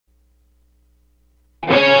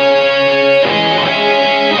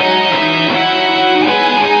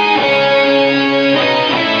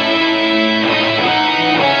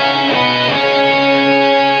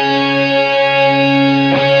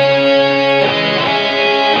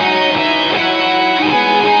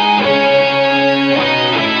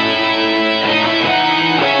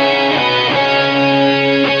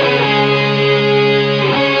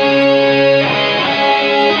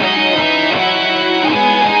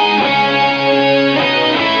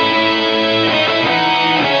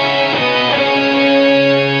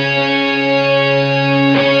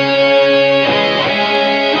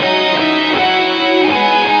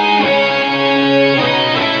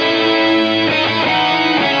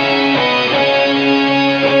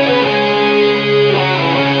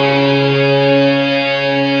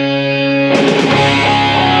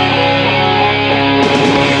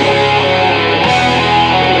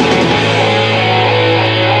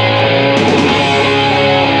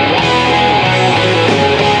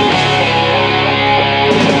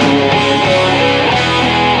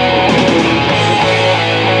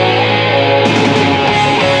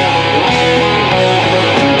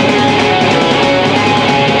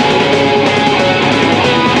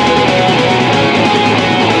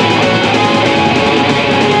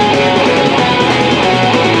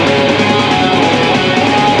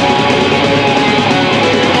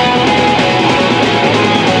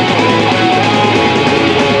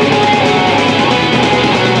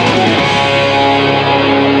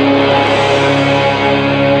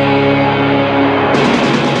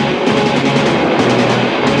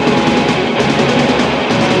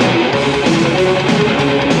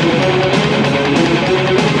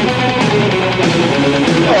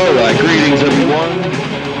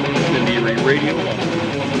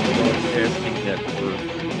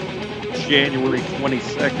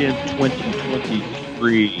2nd,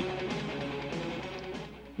 2023.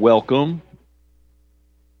 Welcome.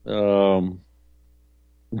 Um,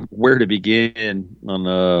 where to begin on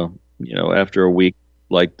after a week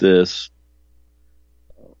like this?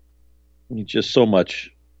 Just so much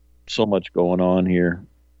going on here.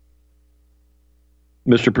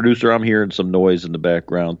 Mr. Producer, I'm hearing some noise in the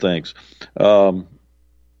background. Thanks. Um,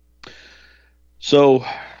 so,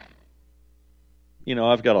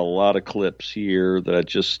 I've got a lot of clips here that I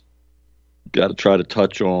just got to try to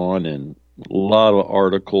touch on and a lot of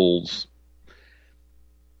articles.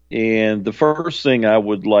 And the first thing I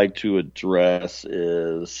would like to address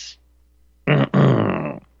is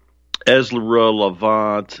Ezra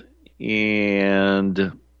Levant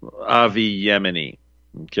and Avi Yemeni.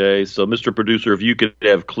 Okay, so Mr. Producer, if you could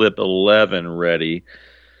have clip 11 ready,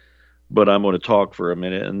 but I'm going to talk for a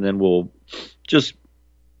minute and then we'll just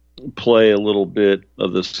play a little bit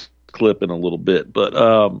of this clip in a little bit. But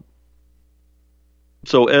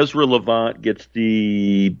so Ezra Levant gets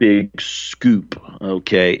the big scoop,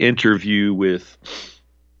 okay, interview with,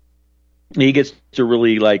 he gets to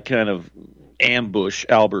really like kind of ambush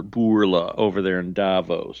Albert Bourla over there in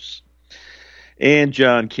Davos and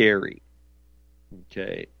John Kerry.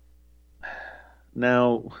 Okay.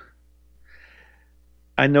 Now,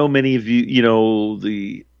 I know many of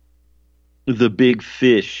you, the big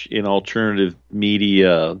fish in alternative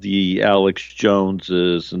media, the Alex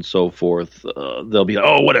Joneses and so forth, they'll be like,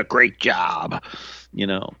 oh, what a great job,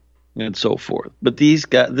 and so forth. But these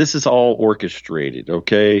guys, this is all orchestrated,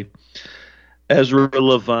 okay? Ezra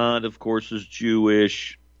Levant, of course, is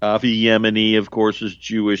Jewish. Avi Yemeni, of course, is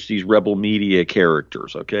Jewish. These rebel media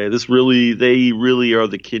characters, okay? They really are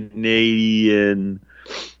the Canadian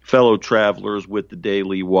fellow travelers with the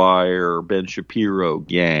Daily Wire, Ben Shapiro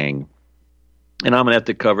gang. And I'm going to have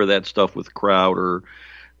to cover that stuff with Crowder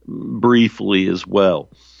briefly as well.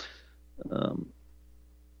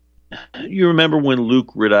 You remember when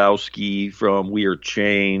Luke Rudkowski from We Are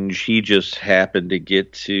Change, he just happened to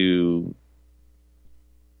get to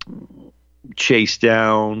chase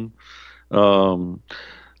down Lord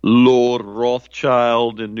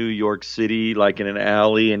Rothschild in New York City, like in an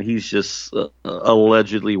alley, and he's just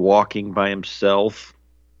allegedly walking by himself.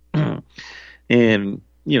 And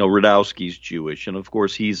Rudkowski's Jewish, and of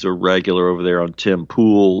course he's a regular over there on Tim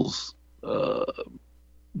Pool's podcast,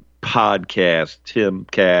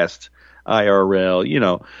 Timcast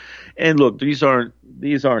IRL. And look, these aren't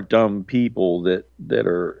dumb people that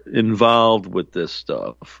are involved with this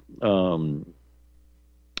stuff.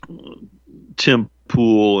 Tim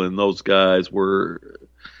Pool and those guys were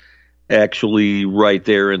actually right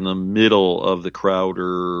there in the middle of the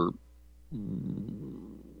Crowder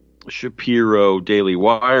Shapiro Daily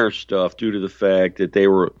Wire stuff due to the fact that they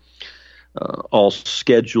were all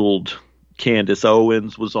scheduled. Candace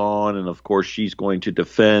Owens was on, and of course she's going to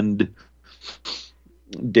defend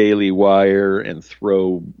Daily Wire and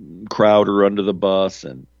throw Crowder under the bus.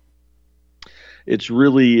 And it's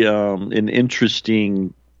really an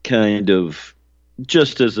interesting kind of,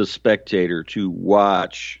 just as a spectator, to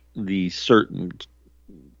watch these certain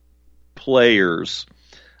players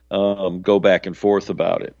go back and forth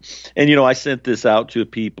about it. And, I sent this out to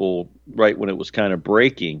people right when it was kind of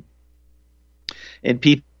breaking, and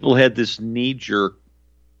people had this knee jerk.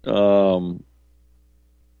 And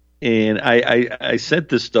I sent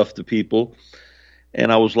this stuff to people,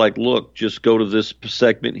 and I was like, look, just go to this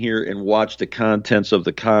segment here and watch the contents of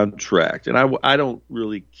the contract. And I don't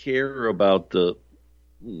really care about the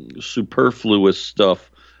superfluous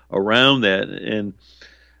stuff around that.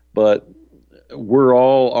 But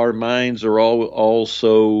our minds are all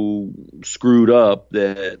so screwed up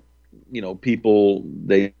that people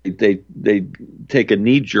they take a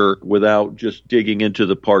knee jerk without just digging into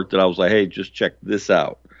the part that I was like, hey, just check this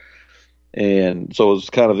out. And so it's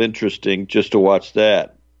kind of interesting just to watch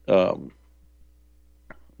that. But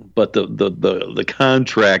the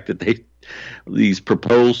contract that these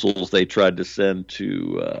proposals they tried to send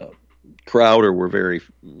to Crowder were very,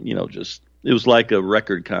 just, it was like a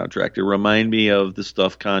record contract. It reminded me of the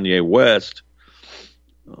stuff Kanye West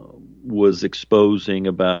was exposing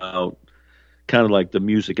about kind of like the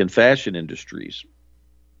music and fashion industries.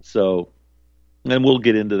 So, and we'll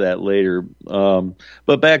get into that later.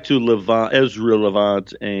 But back to Ezra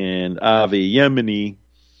Levant and Avi Yemeni.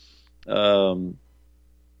 And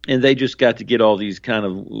they just got to get all these kind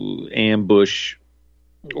of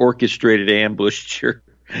orchestrated ambush,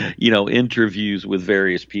 interviews with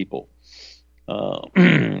various people.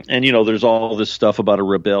 And, there's all this stuff about a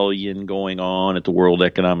rebellion going on at the World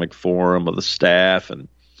Economic Forum of the staff, and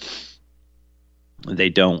they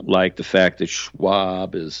don't like the fact that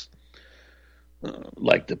Schwab is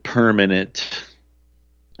like the permanent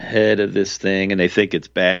head of this thing, and they think it's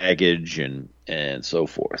baggage and so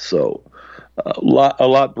forth. So a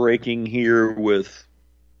lot breaking here with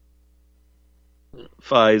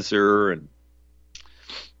Pfizer and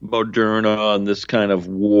Moderna and this kind of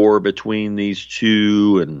war between these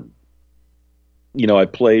two. And I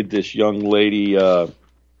played this young lady,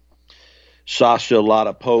 Sasha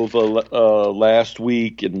Latapova, last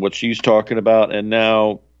week, and what she's talking about, and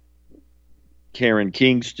now Karen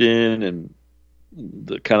Kingston and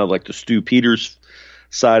the kind of like the Stu Peters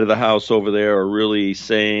side of the house over there are really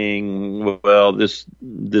saying, well, this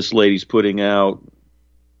lady's putting out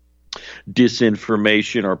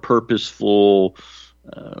disinformation or purposeful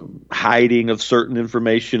hiding of certain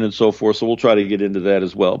information and so forth. So we'll try to get into that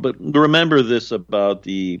as well. But remember this about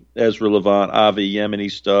the Ezra Levant, Avi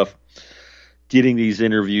Yemeni stuff. Getting these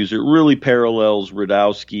interviews, it really parallels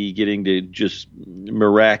Radowski getting to just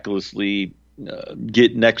miraculously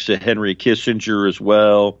get next to Henry Kissinger as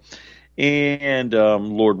well, and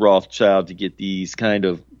Lord Rothschild to get these kind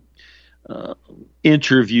of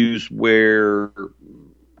interviews where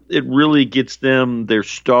it really gets them their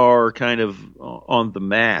star kind of on the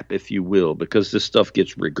map, if you will, because this stuff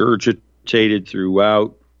gets regurgitated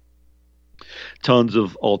throughout tons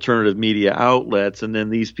of alternative media outlets, and then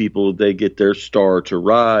these people, they get their star to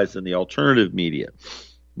rise in the alternative media.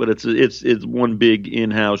 But it's one big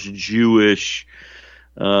in-house Jewish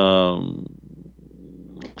psyop,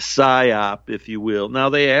 if you will. Now,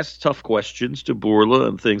 they ask tough questions to Bourla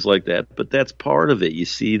and things like that, but that's part of it. You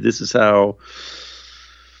see, this is how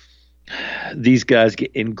these guys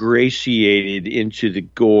get ingratiated into the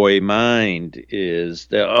Goy mind, is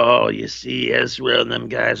that, oh, you see, Ezra and them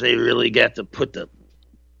guys, they really got to put the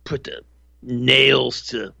nails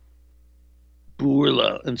to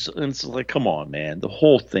Bourla. And so it's like, come on, man, the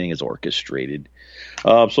whole thing is orchestrated.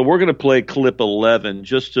 So we're going to play clip 11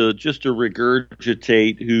 just to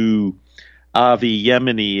regurgitate who Avi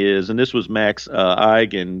Yemeni is, and this was Max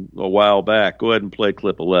Igan a while back. Go ahead and play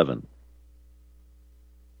clip 11.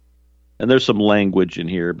 And there's some language in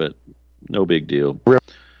here, but no big deal.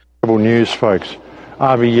 Rebel news, folks.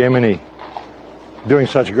 Avi Yemeni doing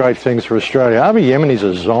such great things for Australia. Avi Yemeni's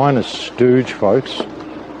a Zionist stooge, folks.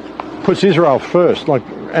 Puts Israel first.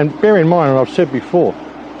 And bear in mind, and I've said before,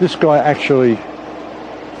 this guy actually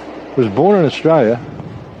was born in Australia,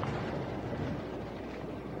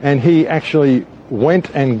 and he actually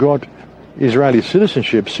went and got Israeli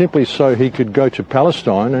citizenship simply so he could go to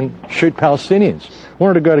Palestine and shoot Palestinians.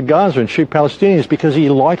 Wanted to go to Gaza and shoot Palestinians because he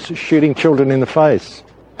likes shooting children in the face.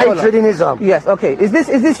 Hatred in Islam. Yes, okay. Is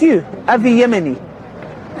this you, Avi Yemeni?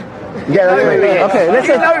 Yeah, okay, let's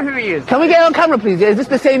know who he is. Can we get on camera, please? Is this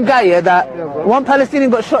the same guy, yeah, that one Palestinian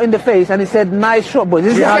got shot in the face and he said, nice shot, boys?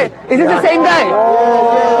 Is this the same guy?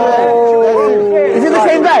 Is it the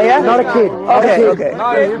same guy, yeah? Not a kid. Okay.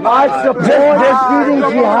 I support shooting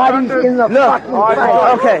jihadis in the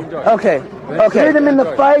fucking face. Okay. Shoot him in the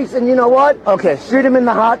face, and you know what? Okay. Shoot him in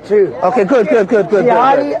the heart too. Okay, good.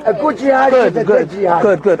 Jihadi, a good jihadi is a good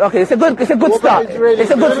jihadi. Good. Okay, it's a good start.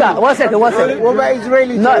 It's a good start. One second. What about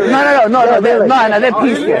Israeli? No, they're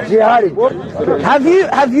peaceful.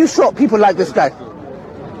 Jihadi. Have you shot people like this guy?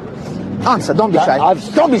 Answer, don't be shy.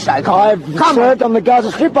 Don't be shy. I've served on the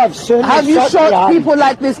Gaza Strip. Have you shot people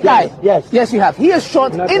like this guy? Yes, you have. He has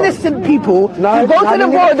shot innocent people who go to the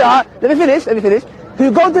border. Let me finish. Who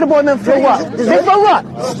go to the border for what? For what?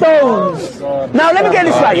 Stones. Now let me get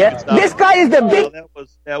this right, yeah? This guy is the big...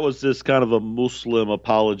 That was this kind of a Muslim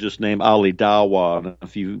apologist named Ali Dawa. And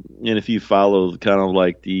if you follow kind of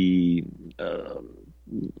like the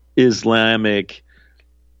Islamic,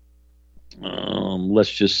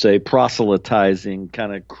 let's just say proselytizing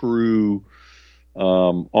kind of crew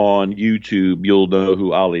on YouTube, you'll know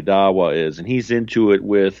who Ali Dawa is. And he's into it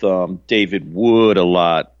with David Wood a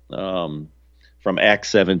lot. From Act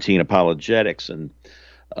 17 Apologetics, and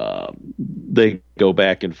they go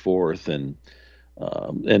back and forth, and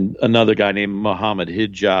another guy named Muhammad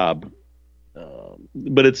Hijab.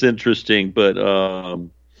 But it's interesting. But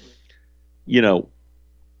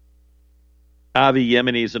Avi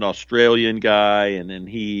Yemeni is an Australian guy, and then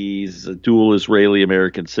he's a dual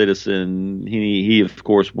Israeli-American citizen. He of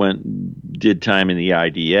course did time in the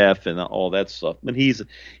IDF and all that stuff. But he's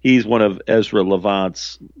one of Ezra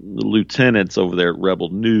Levant's lieutenants over there at Rebel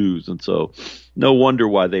News, and so no wonder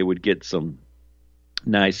why they would get some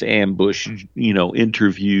nice ambush,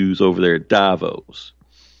 interviews over there at Davos.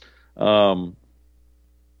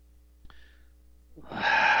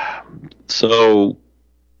 So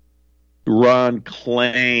Ron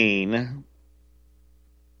Klain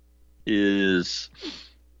is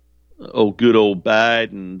good old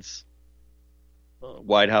Biden's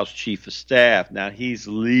White House chief of staff. Now he's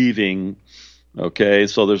leaving. Okay,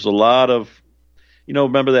 so there's a lot of,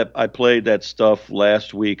 remember that I played that stuff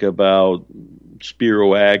last week about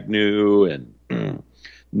Spiro Agnew and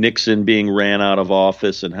Nixon being ran out of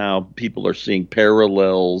office and how people are seeing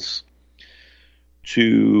parallels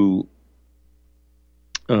to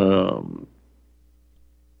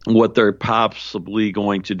what they're possibly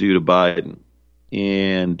going to do to Biden.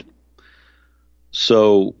 And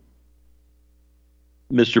so,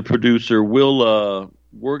 Mr. Producer,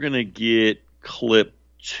 we're going to get clip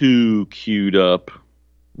 2 queued up.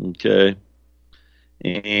 Okay.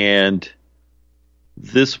 And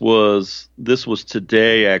this was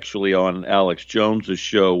today actually on Alex Jones's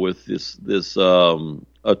show with this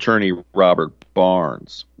attorney Robert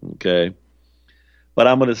Barnes. Okay. But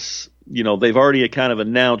I'm going to, they've already kind of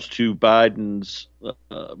announced who Biden's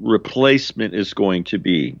replacement is going to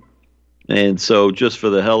be. And so just for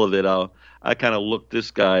the hell of it, I kind of looked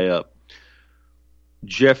this guy up.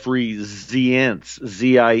 Jeffrey Zients,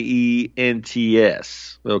 Zients,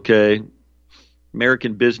 okay?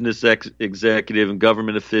 American business executive and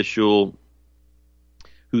government official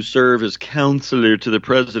who served as counselor to the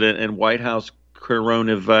president and White House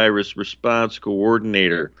coronavirus response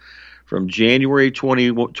coordinator from January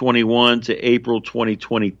 2021 to April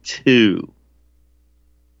 2022.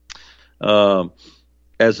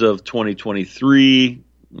 As of 2023,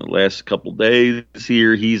 the last couple days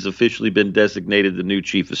here, he's officially been designated the new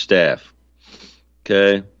chief of staff.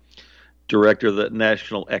 Okay. Director of the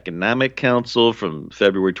National Economic Council from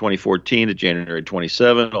February 2014 to January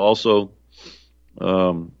 27. Also,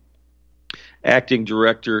 acting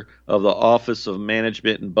director of the Office of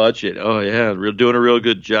Management and Budget. Oh, yeah, doing a real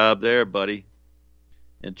good job there, buddy.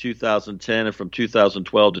 In 2010 and from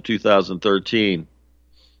 2012 to 2013.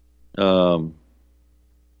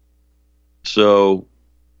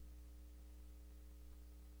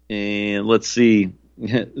 And let's see,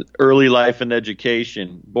 early life and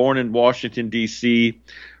education. Born in Washington, D.C.,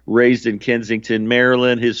 raised in Kensington,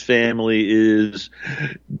 Maryland. His family is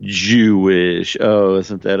Jewish. Oh,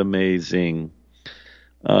 isn't that amazing?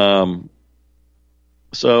 So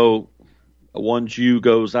one Jew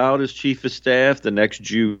goes out as chief of staff, the next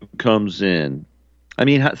Jew comes in. I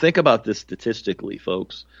mean, think about this statistically,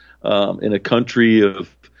 folks. In a country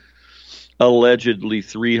of allegedly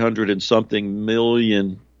 300 and something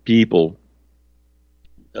million people,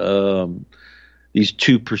 these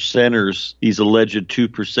 2%ers, these alleged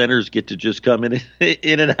 2%ers get to just come in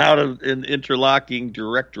and out of an interlocking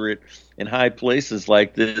directorate in high places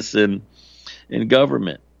like this in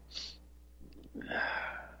government.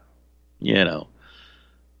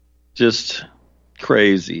 Just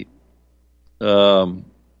crazy. So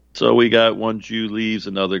we got one Jew leaves,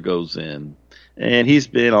 another goes in, and he's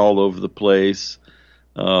been all over the place.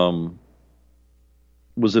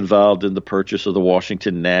 Was involved in the purchase of the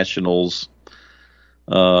Washington Nationals.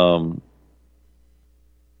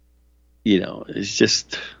 It's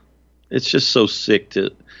just so sick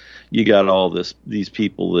you got all these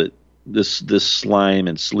people that this slime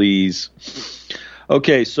and sleaze.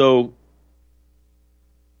 Okay, so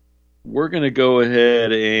we're going to go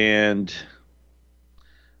ahead and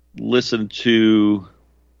listen to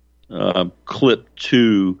clip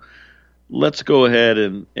 2. Let's go ahead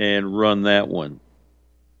and run that one.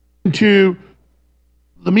 To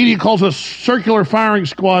the media calls us circular firing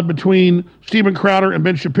squad between Steven Crowder and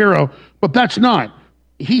Ben Shapiro, but that's not.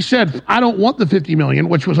 He said, I don't want the $50 million,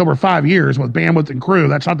 which was over 5 years with bandwidth and crew.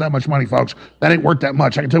 That's not that much money, folks. That ain't worth that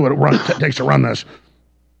much. I can tell you what it takes to run this.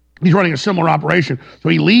 He's running a similar operation. So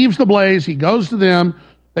he leaves the Blaze. He goes to them.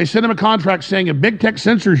 They send him a contract saying if Big Tech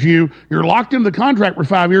censors you, you're locked into the contract for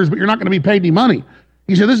 5 years, but you're not going to be paid any money.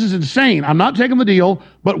 He said, this is insane. I'm not taking the deal,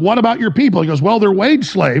 but what about your people? He goes, well, they're wage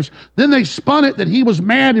slaves. Then they spun it that he was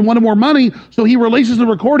mad and wanted more money, so he releases the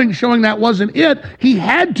recording showing that wasn't it. He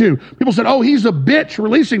had to. People said, oh, he's a bitch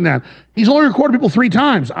releasing that. He's only recorded people 3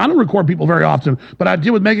 times. I don't record people very often, but I did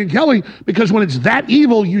with Megyn Kelly because when it's that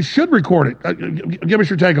evil, you should record it. Give us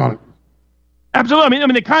your take on it. Absolutely. I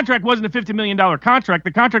mean, the contract wasn't a $50 million contract.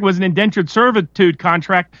 The contract was an indentured servitude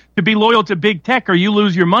contract to be loyal to Big Tech or you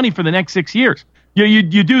lose your money for the next 6 years. You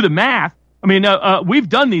do the math. I mean, we've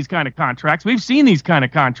done these kind of contracts. We've seen these kind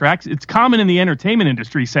of contracts. It's common in the entertainment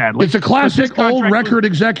industry, sadly. It's a classic old record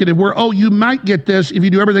executive where, you might get this if you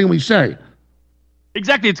do everything we say.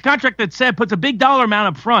 Exactly. It's a contract that puts a big dollar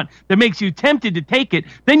amount up front that makes you tempted to take it.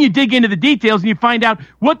 Then you dig into the details and you find out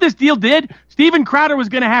what this deal did. Steven Crowder was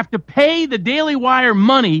going to have to pay the Daily Wire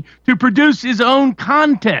money to produce his own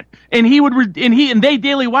content, and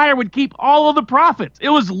Daily Wire would keep all of the profits. It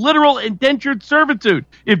was literal indentured servitude.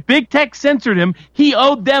 If Big Tech censored him, he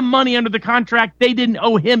owed them money under the contract. They didn't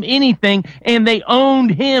owe him anything, and they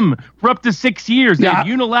owned him for up to 6 years. They had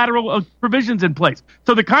unilateral provisions in place.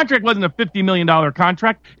 So the contract wasn't a $50 million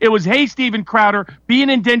contract. It was, hey, Steven Crowder, be an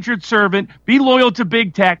indentured servant, be loyal to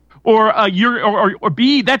Big Tech, or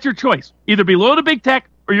be, that's your choice. Either be loyal to Big Tech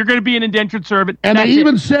or you're going to be an indentured servant. And they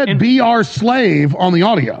even said, be our slave on the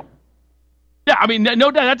audio. Yeah, I mean,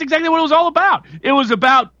 no doubt. That's exactly what it was all about. It was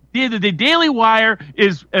about the Daily Wire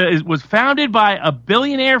was founded by a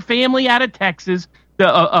billionaire family out of Texas,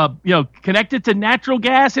 connected to natural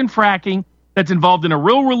gas and fracking, that's involved in a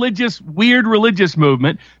real weird religious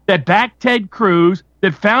movement that backed Ted Cruz,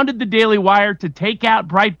 that founded the Daily Wire to take out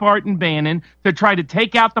Breitbart and Bannon, to try to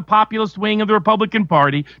take out the populist wing of the Republican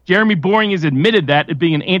Party. Jeremy Boring has admitted that it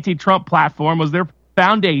being an anti-Trump platform was their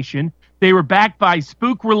foundation. They were backed by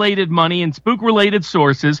spook-related money and spook-related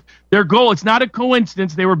sources. Their goal, it's not a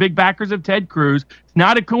coincidence they were big backers of Ted Cruz. It's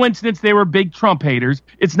not a coincidence they were big Trump haters.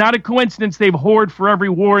 It's not a coincidence they've whored for every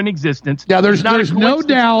war in existence. Yeah, there's no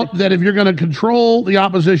doubt that if you're going to control the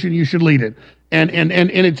opposition, you should lead it. And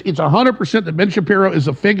it's 100% that Ben Shapiro is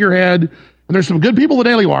a figurehead. And there's some good people at the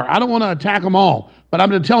Daily Wire. I don't want to attack them all, but I'm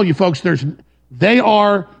going to tell you folks, they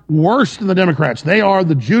are worse than the Democrats. They are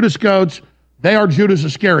the Judas goats. They are Judas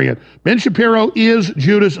Iscariot. Ben Shapiro is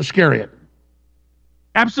Judas Iscariot.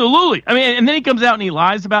 Absolutely. I mean, and then he comes out and he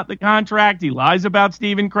lies about the contract. He lies about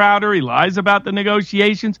Steven Crowder. He lies about the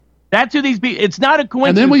negotiations. That's who these people. It's not a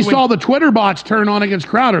coincidence. And then we saw the Twitter bots turn on against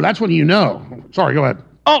Crowder. That's when you know. Sorry, go ahead.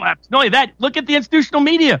 Oh, absolutely. Look at the institutional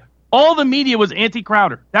media. All the media was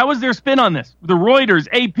anti-Crowder. That was their spin on this. The Reuters,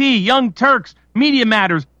 AP, Young Turks, Media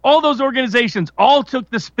Matters, all those organizations all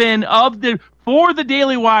took the spin for the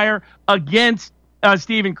Daily Wire against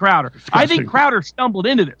Steven Crowder. Disgusting. I think Crowder stumbled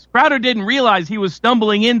into this. Crowder didn't realize he was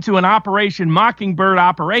stumbling into an Operation Mockingbird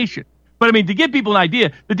operation. But, I mean, to give people an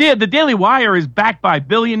idea, the Daily Wire is backed by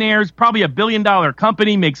billionaires, probably $1 billion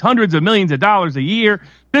company, makes hundreds of millions of dollars a year.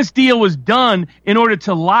 This deal was done in order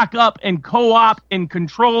to lock up and co-opt and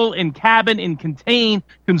control and cabin and contain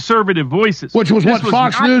conservative voices. Which was what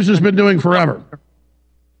Fox News has been doing forever.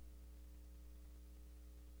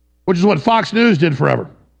 Which is what Fox News did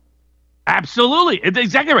forever. Absolutely. It's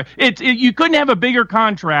exactly right. You couldn't have a bigger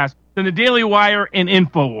contrast than the Daily Wire and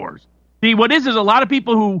InfoWars. See, what is a lot of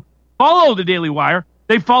people who follow the Daily Wire,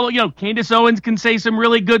 they follow, Candace Owens can say some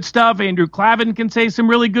really good stuff. Andrew Klavan can say some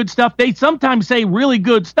really good stuff. They sometimes say really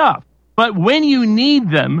good stuff. But when you need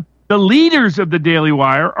them, the leaders of the Daily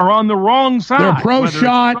Wire are on the wrong side. They're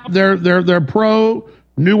pro-shot. They're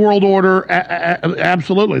pro-New World Order.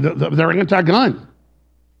 Absolutely. They're anti-gun.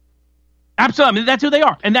 Absolutely. I mean, that's who they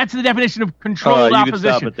are. And that's the definition of controlled opposition. You can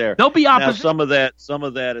stop it there. They'll be opposition. Now, some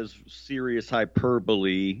of that is serious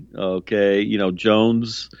hyperbole. Okay.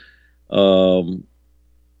 Jones, there's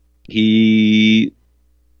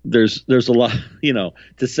a lot,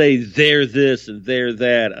 to say they're this and they're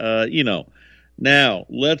that, Now,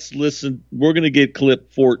 let's listen. We're going to get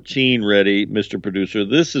clip 14 ready, Mr. Producer.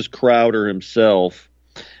 This is Crowder himself,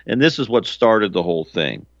 and this is what started the whole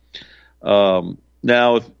thing.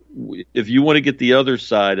 Now, if you want to get the other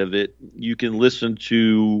side of it, you can listen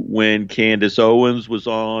to when Candace Owens was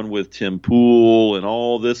on with Tim Pool and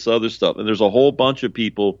all this other stuff. And there's a whole bunch of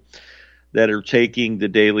people that are taking the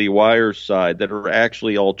Daily Wire side that are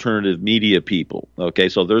actually alternative media people. Okay,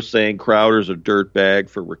 so they're saying Crowder's a dirtbag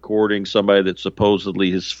for recording somebody that's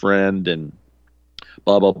supposedly his friend and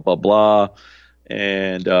blah, blah, blah, blah.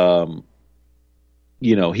 And,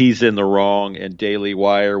 he's in the wrong and Daily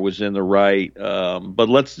Wire was in the right. But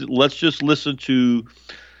let's just listen to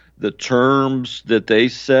the terms that they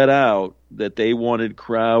set out that they wanted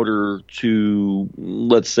Crowder to,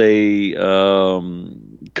 let's say,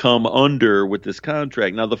 come under with this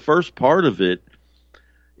contract. Now, the first part of it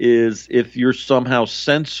is if you're somehow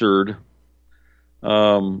censored,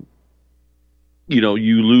 you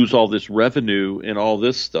lose all this revenue and all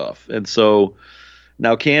this stuff. And so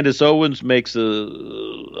now Candace Owens makes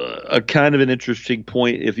a kind of an interesting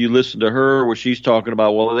point if you listen to her where she's talking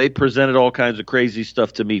about, well, they presented all kinds of crazy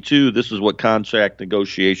stuff to me too. This is what contract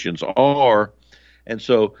negotiations are. And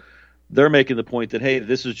so they're making the point that, hey,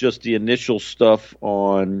 this is just the initial stuff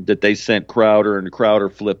on that they sent Crowder, and Crowder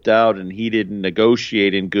flipped out and he didn't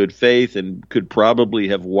negotiate in good faith and could probably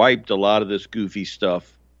have wiped a lot of this goofy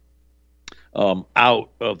stuff out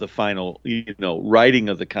of the final, writing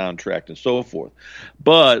of the contract and so forth.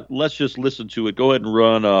 But let's just listen to it. Go ahead and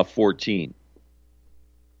run 14.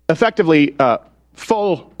 Effectively,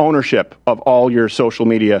 full ownership of all your social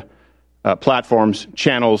media platforms,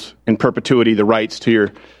 channels, in perpetuity, the rights to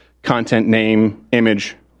your content, name,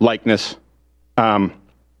 image, likeness, even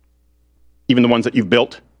the ones that you've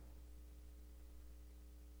built.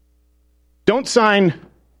 Don't sign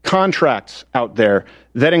contracts out there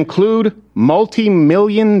that include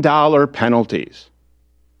multi-million-dollar penalties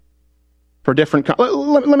for different...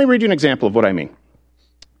 Let me read you an example of what I mean.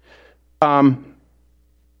 And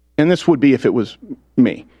this would be if it was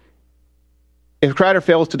me. If Crowder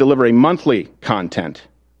fails to deliver a monthly content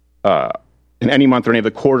in any month or any of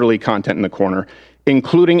the quarterly content in the corner,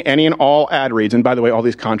 including any and all ad reads, and by the way, all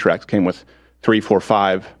these contracts came with 3, 4,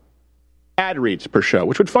 5 ad reads per show,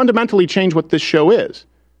 which would fundamentally change what this show is.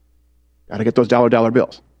 Got to get those dollar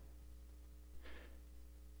bills.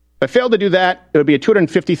 If I failed to do that, it would be a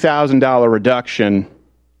 $250,000 reduction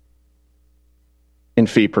in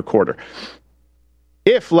fee per quarter.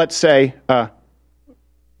 If, let's say,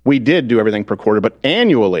 we did do everything per quarter, but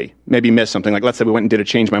annually maybe missed something, like let's say we went and did a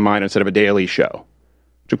Change My Mind instead of a daily show,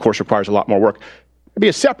 which of course requires a lot more work, it'd be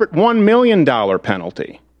a separate $1 million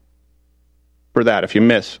penalty for that if you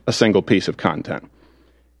miss a single piece of content.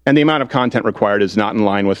 And the amount of content required is not in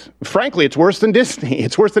line with, frankly, it's worse than Disney,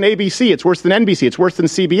 it's worse than ABC, it's worse than NBC, it's worse than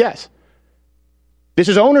CBS. This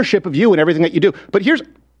is ownership of you and everything that you do. But here's,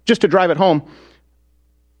 just to drive it home,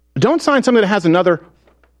 don't sign something that has another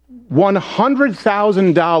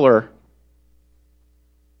 $100,000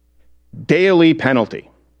 daily penalty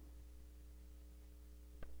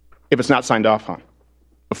if it's not signed off on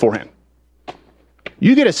beforehand.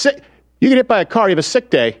 You get hit by a car, you have a sick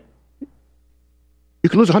day, you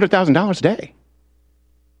could lose $100,000 a day.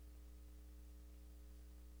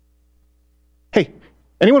 Hey,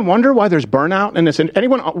 anyone wonder why there's burnout in this?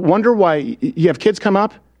 Anyone wonder why you have kids come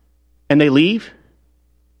up and they leave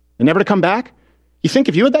and never to come back? You think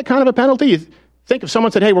if you had that kind of a penalty, you think if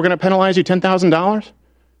someone said, hey, we're going to penalize you $10,000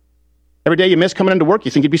 every day you miss coming into work,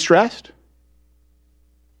 you think you'd be stressed?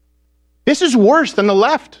 This is worse than the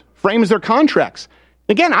left frames their contracts.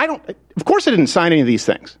 Again, of course I didn't sign any of these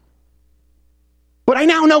things. But I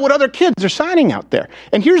now know what other kids are signing out there.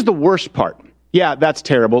 And here's the worst part. Yeah, that's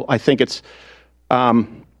terrible. I think it's, I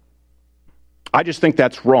just think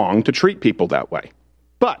that's wrong to treat people that way.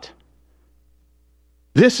 But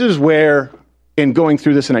this is where, in going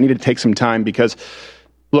through this, and I needed to take some time because,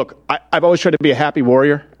 look, I've always tried to be a happy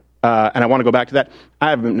warrior, and I want to go back to that.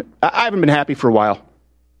 I haven't been happy for a while.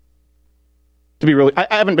 To be really, I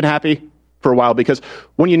haven't been happy for a while because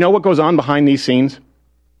when you know what goes on behind these scenes,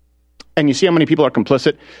 and you see how many people are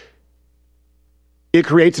complicit, it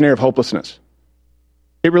creates an air of hopelessness.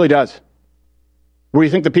 It really does. Where you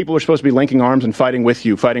think the people who are supposed to be linking arms and fighting with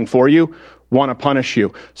you, fighting for you, want to punish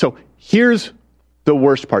you. So here's the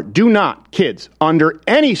worst part. Do not, kids, under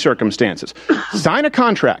any circumstances, sign a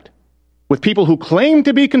contract with people who claim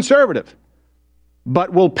to be conservative,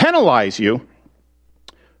 but will penalize you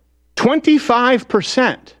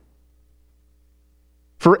 25%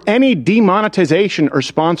 for any demonetization or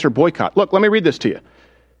sponsor boycott. Look, let me read this to you.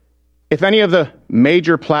 If any of the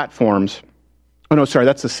major platforms, oh no, sorry,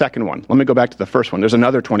 that's the second one. Let me go back to the first one. There's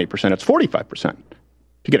another 20%. It's 45%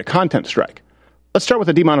 to get a content strike. Let's start with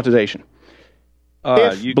the demonetization.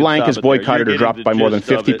 If blank is boycotted or dropped by more than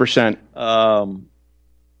 50%.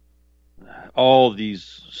 All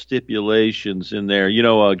these stipulations in there. You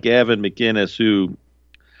know, Gavin McInnes, who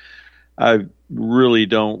I really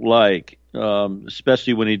don't like,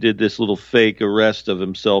 especially when he did this little fake arrest of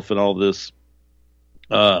himself and all this.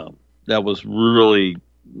 That was really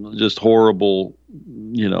just horrible,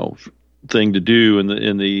 thing to do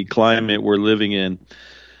in the climate we're living in.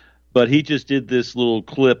 But he just did this little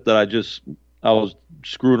clip that I was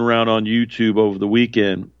screwing around on YouTube over the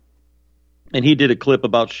weekend, and he did a clip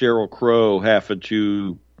about Sheryl Crow having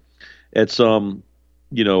to, at some,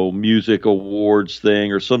 music awards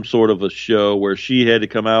thing or some sort of a show where she had to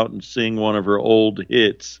come out and sing one of her old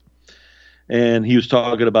hits. And he was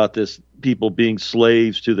talking about this, people being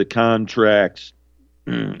slaves to the contracts,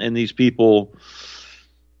 and these people,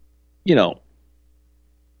 and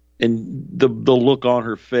the look on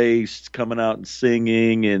her face coming out and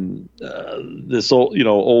singing and this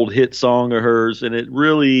old hit song of hers. And it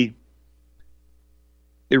really,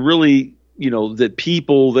 that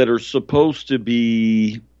people that are supposed to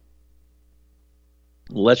be,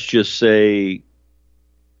 let's just say,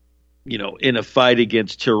 in a fight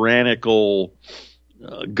against tyrannical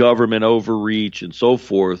government overreach and so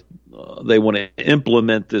forth, they want to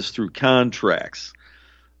implement this through contracts.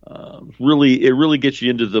 It really gets you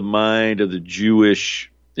into the mind of the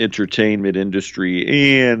Jewish entertainment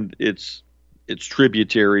industry and its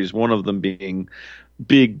tributaries, one of them being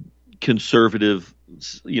big conservative,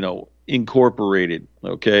 incorporated.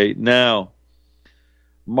 Okay, now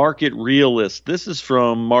Market Realist. This is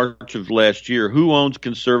from March of last year. Who owns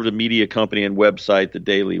conservative media company and website, The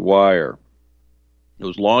Daily Wire? It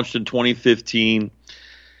was launched in 2015.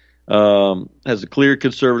 Has a clear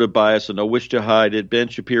conservative bias and no wish to hide it. Ben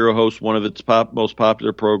Shapiro hosts one of its most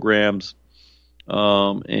popular programs.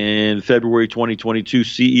 In February 2022,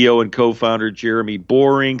 CEO and co-founder Jeremy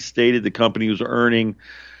Boring stated the company was earning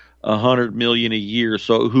 $100 million a year.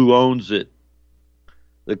 So who owns it?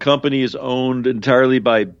 The company is owned entirely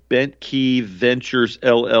by Bentkey Ventures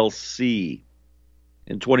LLC.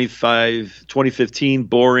 In 2015,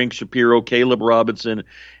 Boring, Shapiro, Caleb Robinson,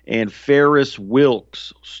 and Ferris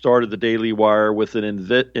Wilks started the Daily Wire with an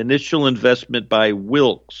initial investment by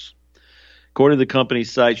Wilks. According to the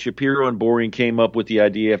company's site, Shapiro and Boring came up with the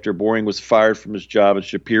idea after Boring was fired from his job and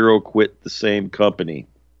Shapiro quit the same company.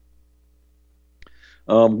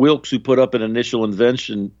 Wilks, who put up an initial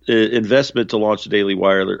investment to launch the Daily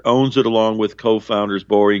Wire, owns it along with co-founders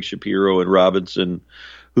Boring, Shapiro, and Robinson,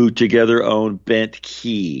 who together own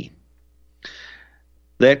Bentkey.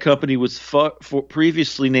 That company was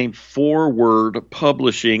previously named Forward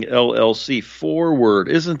Publishing LLC. Forward,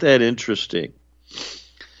 isn't that interesting?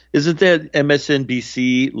 Isn't that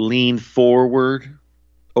MSNBC lean forward?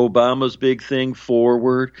 Obama's big thing,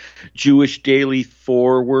 forward. Jewish Daily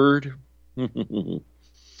Forward.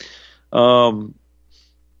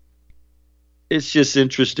 It's just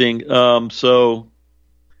interesting. So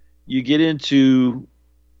you get into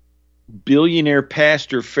billionaire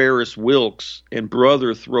pastor Ferris Wilks and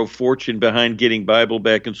brother throw fortune behind getting Bible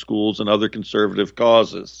back in schools and other conservative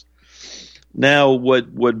causes. Now, what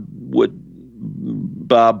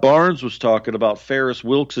Bob Barnes was talking about, Ferris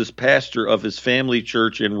Wilks is pastor of his family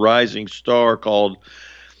church in Rising Star called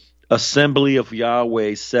Assembly of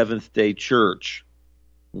Yahweh Seventh-day Church.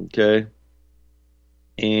 Okay?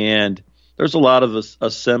 And there's a lot of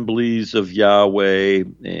Assemblies of Yahweh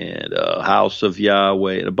and House of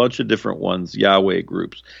Yahweh and a bunch of different ones, Yahweh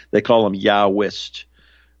groups. They call them Yahwist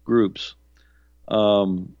groups.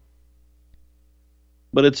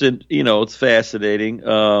 But it's fascinating.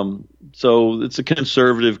 So it's a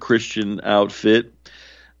conservative Christian outfit.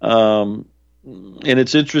 And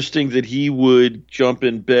it's interesting that he would jump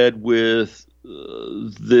in bed with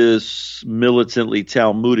this militantly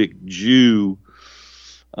Talmudic Jew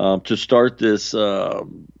to start this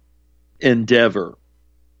endeavor.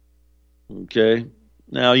 Okay.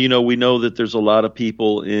 Now, we know that there's a lot of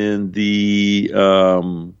people in the,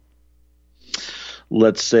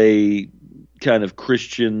 let's say, kind of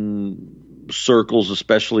Christian circles,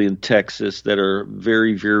 especially in Texas, that are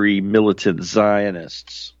very, very militant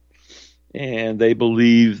Zionists. And they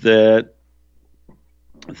believe that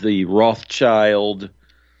the Rothschild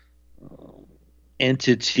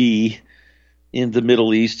entity in the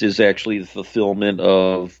Middle East is actually the fulfillment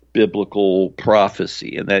of biblical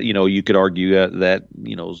prophecy. And that, you could argue that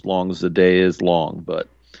as long as the day is long. But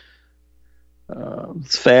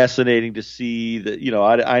it's fascinating to see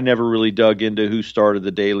that, I never really dug into who started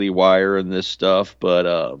the Daily Wire and this stuff,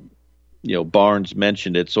 but, Barnes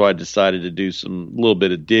mentioned it. So I decided to do a little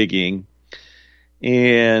bit of digging.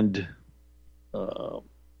 And,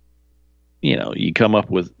 you come up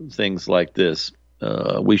with things like this.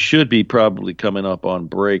 We should be probably coming up on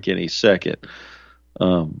break any second.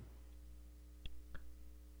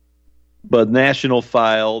 But National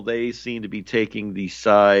File, they seem to be taking the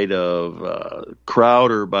side of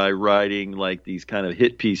Crowder by writing like these kind of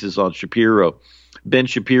hit pieces on Shapiro. Ben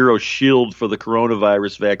Shapiro shielded for the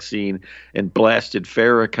coronavirus vaccine and blasted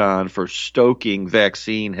Farrakhan for stoking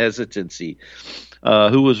vaccine hesitancy.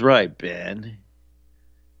 Who was right, Ben?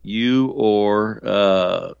 You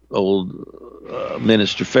or old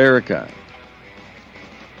Minister Farrakhan?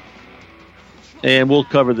 And we'll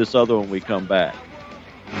cover this other when we come back.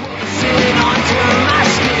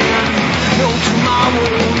 No tomorrow,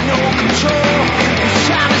 no control. This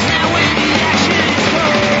time is now when the action is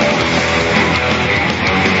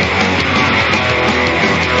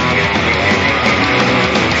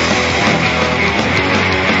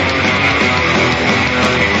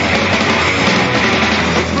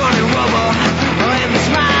running rubber and the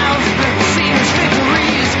smiles, seems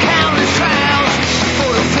victories, countless trials for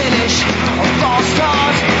the finish of false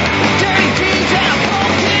stars, dirty deeds and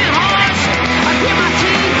broken hearts. I hear my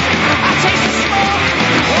teeth, I taste the smoke,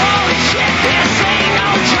 holy shit.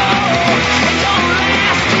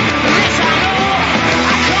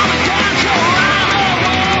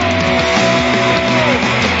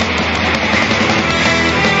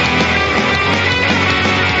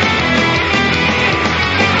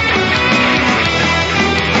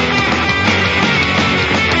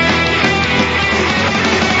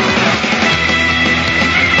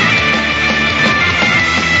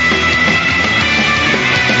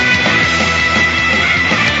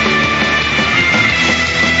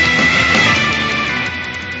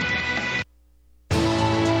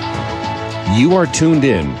 You are tuned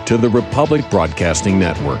in to the Republic Broadcasting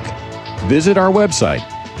Network. Visit our website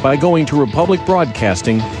by going to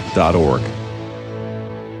republicbroadcasting.org.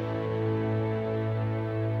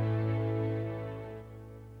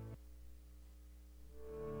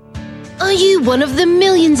 Are you one of the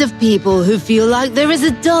millions of people who feel like there is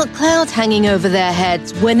a dark cloud hanging over their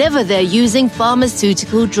heads whenever they're using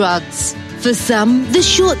pharmaceutical drugs? For some, the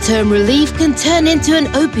short-term relief can turn into an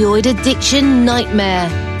opioid addiction nightmare.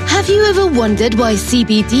 Have you ever wondered why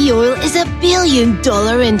CBD oil is a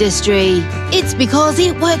billion-dollar industry? It's because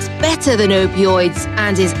it works better than opioids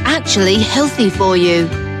and is actually healthy for you.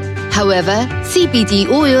 However, CBD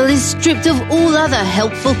oil is stripped of all other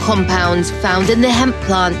helpful compounds found in the hemp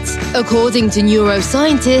plant. According to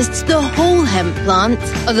neuroscientists, the whole hemp plant,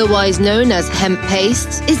 otherwise known as hemp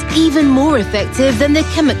paste, is even more effective than the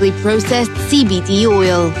chemically processed CBD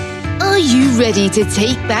oil. Are you ready to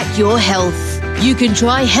take back your health? You can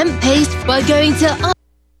try hemp paste by going to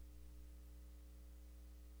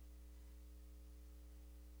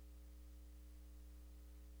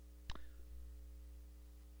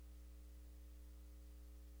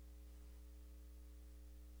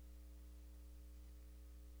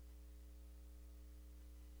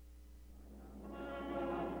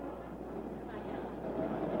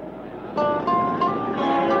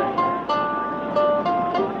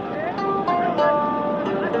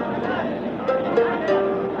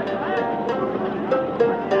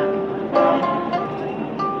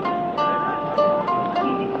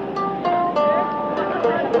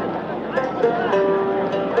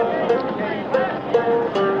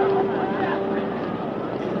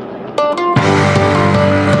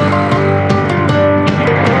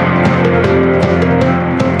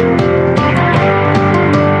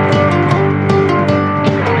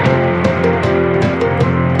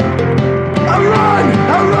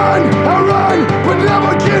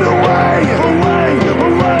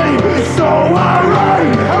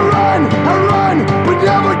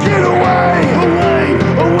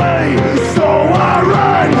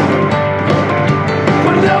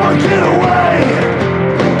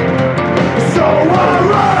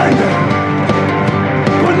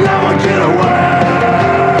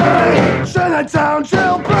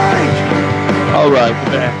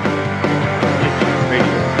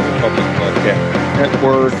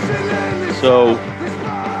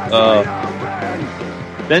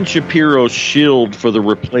Ben Shapiro's shield for the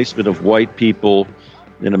replacement of white people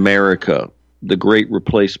in America. The great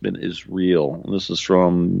replacement is real. This is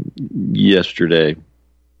from yesterday.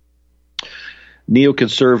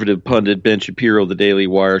 Neoconservative pundit Ben Shapiro, the Daily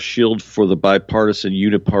Wire, shield for the bipartisan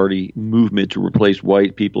uniparty movement to replace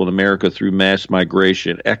white people in America through mass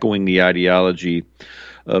migration, echoing the ideology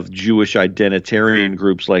of Jewish identitarian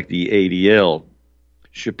groups like the ADL.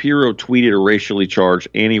 Shapiro tweeted a racially charged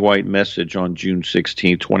anti-white message on June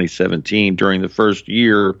 16, 2017, during the first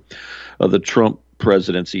year of the Trump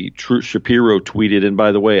presidency. Shapiro tweeted, and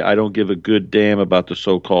by the way, I don't give a good damn about the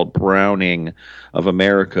so-called browning of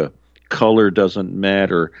America. Color doesn't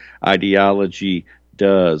matter. Ideology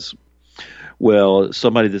does. Well,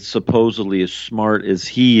 somebody that's supposedly as smart as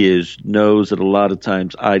he is knows that a lot of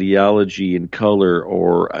times ideology and color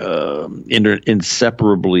are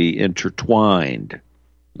inseparably intertwined.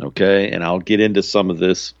 Okay, and I'll get into some of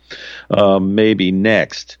this maybe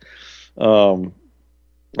next.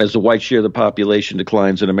 As the white share of the population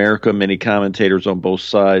declines in America, many commentators on both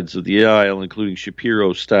sides of the aisle, including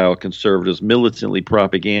Shapiro-style conservatives, militantly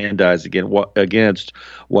propagandize against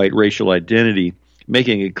white racial identity,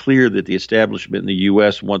 making it clear that the establishment in the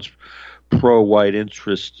U.S. wants pro-white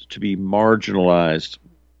interests to be marginalized.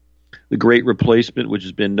 The Great Replacement, which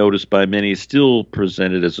has been noticed by many, is still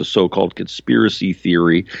presented as a so-called conspiracy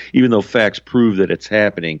theory, even though facts prove that it's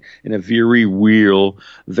happening in a very real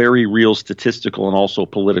statistical and also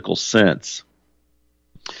political sense.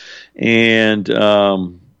 And that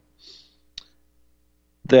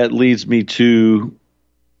leads me to,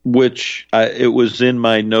 it was in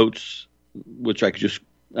my notes, which I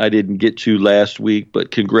didn't get to last week,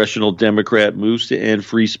 but congressional Democrat moves to end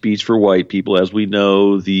free speech for white people. As we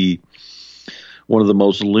know, one of the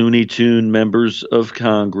most Looney Tune members of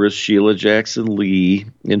Congress, Sheila Jackson Lee,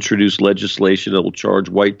 introduced legislation that will charge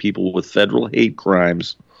white people with federal hate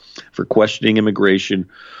crimes for questioning immigration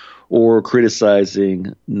or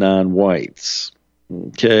criticizing non-whites.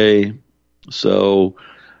 Okay, so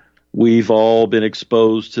we've all been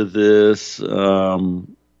exposed to this.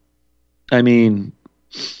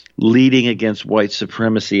 Leading Against White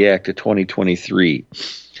Supremacy Act of 2023.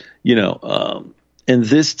 And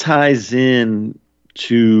this ties in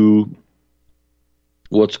to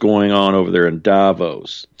what's going on over there in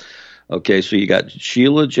Davos. Okay, so you got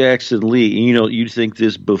Sheila Jackson Lee. You'd think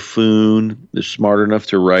this buffoon is smart enough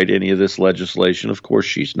to write any of this legislation. Of course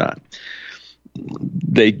she's not.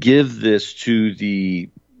 They give this to the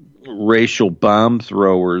racial bomb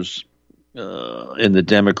throwers in the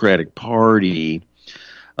Democratic Party.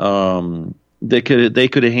 They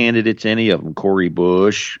could have handed it to any of them: Cori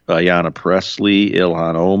Bush, Ayanna Pressley,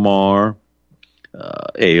 Ilhan Omar,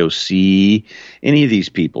 AOC, any of these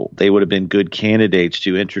people. They would have been good candidates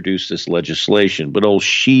to introduce this legislation. But old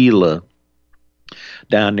Sheila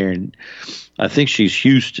down there, I think she's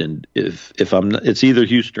Houston. If I'm not, it's either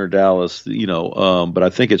Houston or Dallas, but I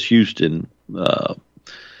think it's Houston.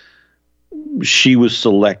 She was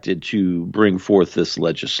selected to bring forth this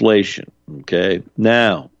legislation. Okay,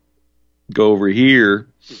 now go over here.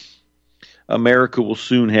 America will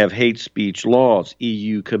soon have hate speech laws,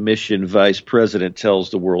 EU Commission Vice President tells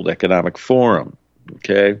the World Economic Forum.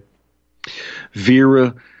 Okay.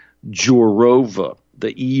 Vera Jourova,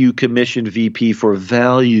 the EU Commission VP for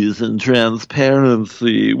Values and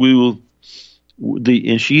Transparency,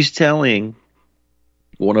 and she's telling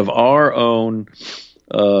one of our own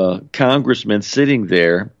congressmen sitting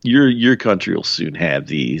there, your country will soon have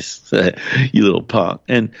these, you little punk.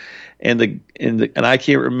 And I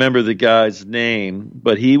can't remember the guy's name,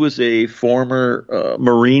 but he was a former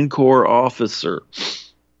Marine Corps officer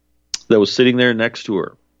that was sitting there next to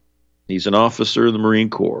her. He's an officer in the Marine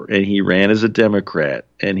Corps, and he ran as a Democrat,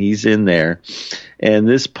 and he's in there. And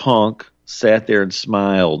this punk sat there and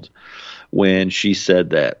smiled when she said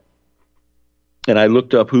that. And I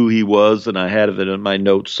looked up who he was, and I had it in my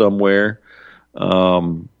notes somewhere.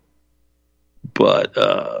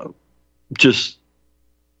 Just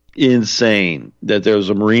insane that there was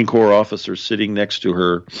a Marine Corps officer sitting next to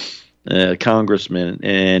her, a congressman,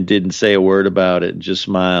 and didn't say a word about it and just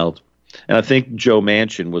smiled. And I think Joe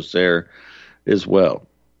Manchin was there as well.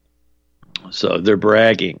 So they're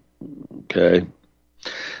bragging. Okay.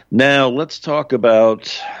 Now let's talk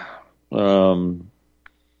about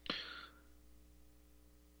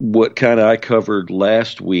what kind of I covered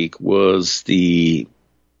last week was the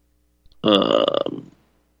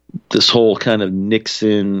this whole kind of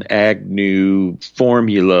Nixon-Agnew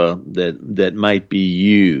formula that might be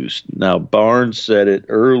used. Now, Barnes said it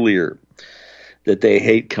earlier that they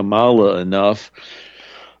hate Kamala enough.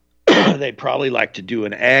 They'd probably like to do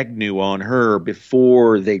an Agnew on her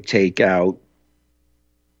before they take out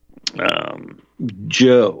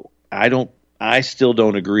Joe. I still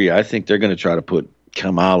don't agree. I think they're going to try to put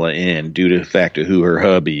Kamala in due to the fact of who her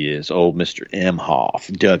hubby is, old Mr.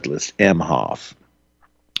 Emhoff, Douglas Emhoff.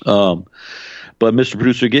 But Mr.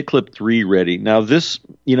 Producer, get clip 3 ready. Now this,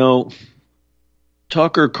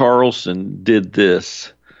 Tucker Carlson did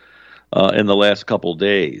this in the last couple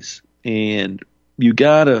days, and you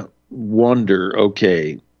gotta wonder,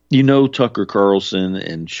 okay, Tucker Carlson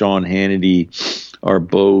and Sean Hannity are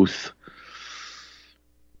both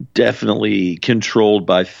definitely controlled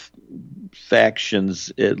by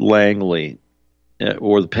factions at Langley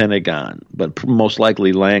or the Pentagon, but most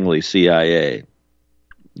likely Langley, CIA.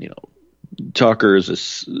 Tucker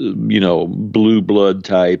is a, blue blood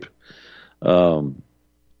type. But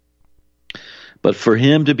for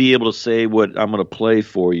him to be able to say what I'm going to play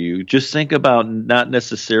for you, just think about not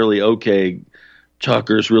necessarily, okay,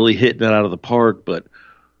 Tucker's really hitting it out of the park, but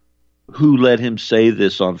who let him say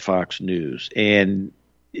this on Fox News? And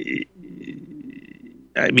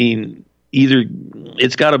I mean, either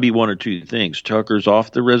it's got to be one or two things. Tucker's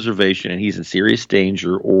off the reservation and he's in serious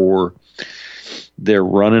danger, or they're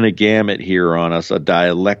running a gamut here on us, a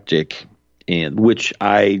dialectic, and which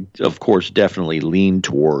I, of course, definitely lean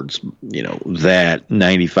towards, that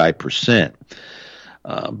 95%.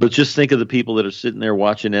 But just think of the people that are sitting there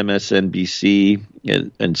watching MSNBC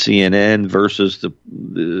and CNN versus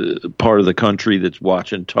the part of the country that's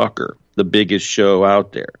watching Tucker, the biggest show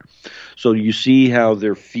out there. So you see how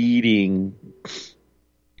they're feeding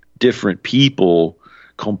different people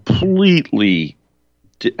completely,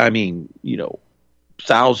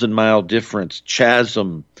 1,000-mile difference,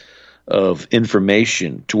 chasm of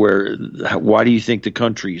information to where, why do you think the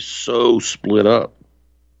country is so split up?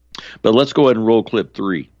 But let's go ahead and roll clip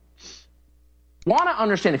 3. Want to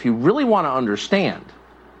understand, if you really want to understand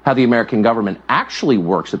how the American government actually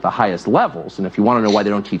works at the highest levels, and if you want to know why they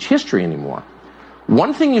don't teach history anymore,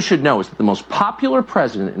 one thing you should know is that the most popular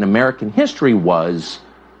president in American history was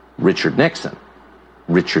Richard Nixon.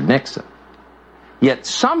 Richard Nixon. Yet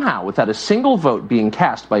somehow, without a single vote being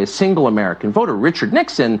cast by a single American voter, Richard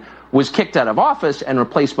Nixon was kicked out of office and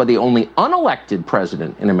replaced by the only unelected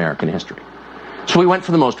president in American history. So we went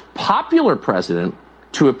from the most popular president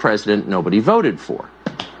to a president nobody voted for.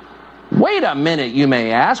 Wait a minute, you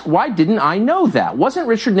may ask. Why didn't I know that? Wasn't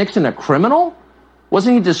Richard Nixon a criminal?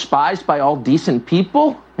 Wasn't he despised by all decent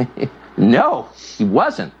people? No, he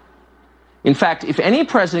wasn't. In fact, if any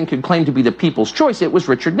president could claim to be the people's choice, it was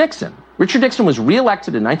Richard Nixon. Richard Nixon was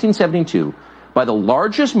reelected in 1972 by the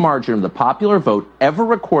largest margin of the popular vote ever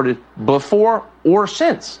recorded before or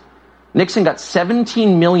since. Nixon got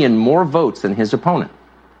 17 million more votes than his opponent.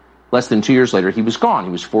 Less than 2 years later, he was gone.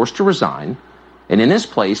 He was forced to resign. And in his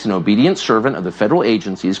place, an obedient servant of the federal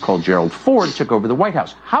agencies called Gerald Ford took over the White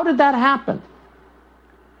House. How did that happen?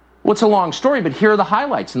 Well, it's a long story, but here are the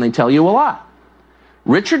highlights, and they tell you a lot.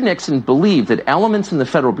 Richard Nixon believed that elements in the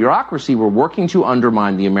federal bureaucracy were working to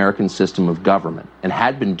undermine the American system of government, and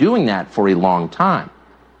had been doing that for a long time.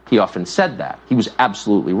 He often said that. He was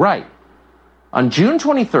absolutely right. On June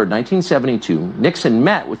 23, 1972, Nixon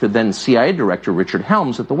met with the then CIA director Richard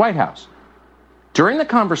Helms at the White House. During the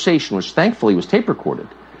conversation, which thankfully was tape recorded,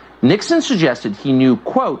 Nixon suggested he knew,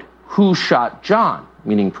 quote, who shot John,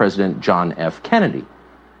 meaning President John F. Kennedy.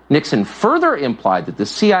 Nixon further implied that the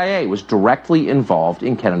CIA was directly involved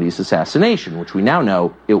in Kennedy's assassination, which we now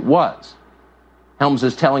know it was.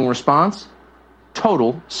 Helms's telling response?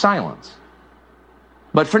 Total silence.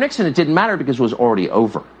 But for Nixon, it didn't matter because it was already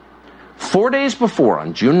over. 4 days before,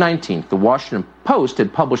 on June 19th, the Washington Post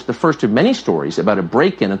had published the first of many stories about a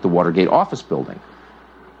break-in at the Watergate office building.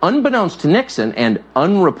 Unbeknownst to Nixon and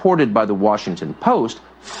unreported by the Washington Post,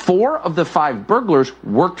 4 of the 5 burglars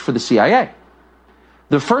worked for the CIA.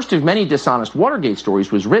 The first of many dishonest Watergate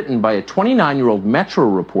stories was written by a 29-year-old Metro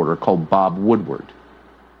reporter called Bob Woodward.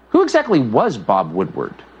 Who exactly was Bob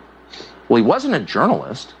Woodward? Well, he wasn't a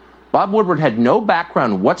journalist. Bob Woodward had no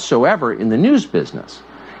background whatsoever in the news business.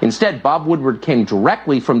 Instead, Bob Woodward came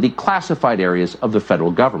directly from the classified areas of the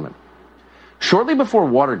federal government. Shortly before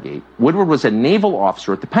Watergate, Woodward was a naval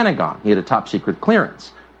officer at the Pentagon. He had a top-secret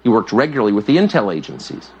clearance. He worked regularly with the intel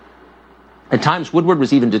agencies. At times, Woodward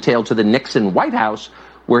was even detailed to the Nixon White House,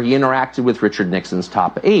 where he interacted with Richard Nixon's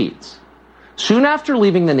top aides. Soon after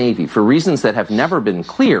leaving the Navy, for reasons that have never been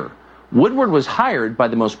clear, Woodward was hired by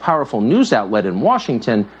the most powerful news outlet in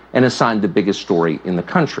Washington and assigned the biggest story in the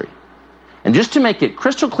country. And just to make it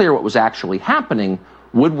crystal clear what was actually happening,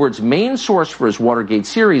 Woodward's main source for his Watergate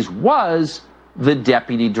series was the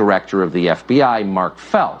deputy director of the FBI, Mark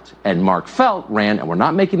Felt. And Mark Felt ran, and we're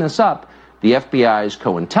not making this up, the FBI's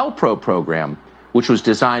COINTELPRO program, which was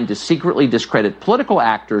designed to secretly discredit political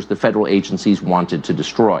actors the federal agencies wanted to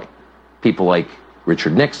destroy, people like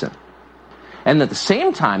Richard Nixon. And at the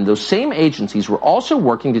same time, those same agencies were also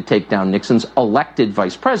working to take down Nixon's elected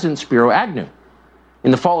vice president, Spiro Agnew. In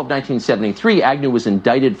the fall of 1973, Agnew was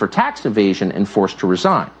indicted for tax evasion and forced to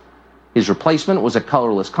resign. His replacement was a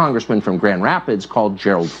colorless congressman from Grand Rapids called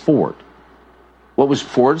Gerald Ford. What was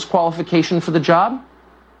Ford's qualification for the job?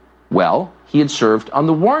 Well, he had served on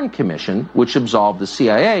the Warren Commission, which absolved the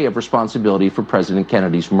CIA of responsibility for President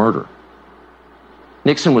Kennedy's murder.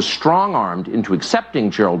 Nixon was strong-armed into accepting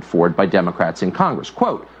Gerald Ford by Democrats in Congress.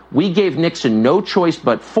 Quote, "We gave Nixon no choice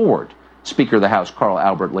but Ford," Speaker of the House Carl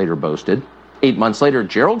Albert later boasted. 8 months later,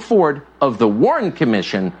 Gerald Ford of the Warren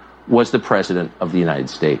Commission was the President of the United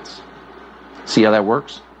States. See how that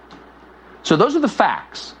works? So those are the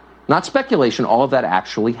facts, not speculation. All of that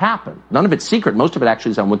actually happened. None of it's secret. Most of it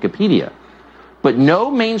actually is on Wikipedia. But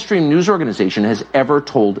no mainstream news organization has ever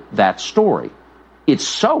told that story. It's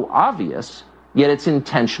so obvious, yet it's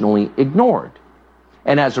intentionally ignored.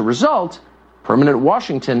 And as a result, permanent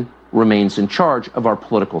Washington remains in charge of our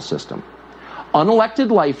political system. Unelected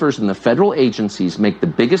lifers in the federal agencies make the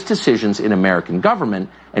biggest decisions in American government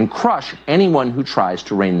and crush anyone who tries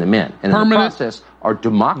to rein them in. And in the process, our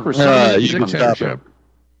democracy dictatorship.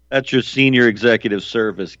 That's your senior executive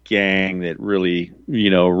service gang that really,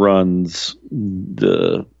 runs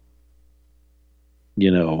the,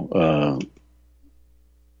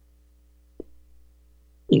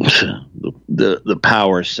 the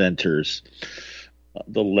power centers,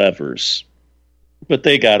 the levers. But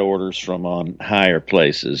they got orders from on higher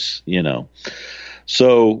places,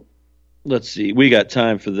 So let's see. We got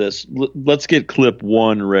time for this. Let's get clip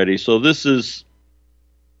 1 ready. So this is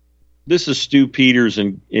Stu Peters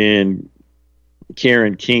and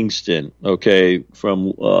Karen Kingston, okay,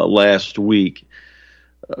 from last week,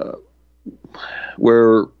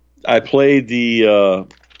 where I played the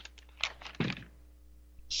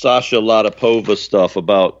Sasha Latapova stuff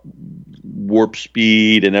about warp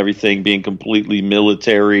speed and everything being completely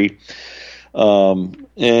military.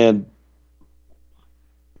 And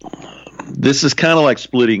this is kind of like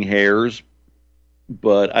splitting hairs,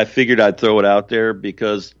 but I figured I'd throw it out there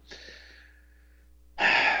because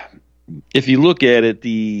if you look at it,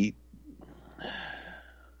 the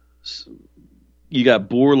you got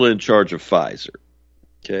Bourla in charge of Pfizer.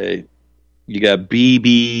 Okay, you got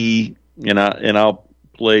Bibi, and I'll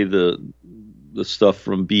play the stuff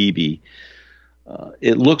from Bibi.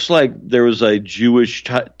 It looks like there was a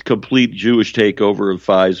complete Jewish takeover of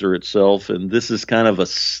Pfizer itself, and this is kind of a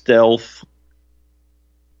stealth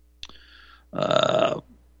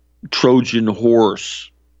Trojan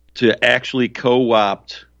horse to actually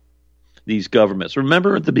co-opt these governments.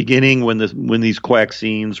 Remember at the beginning when these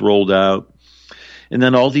quaxines rolled out, and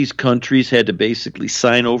then all these countries had to basically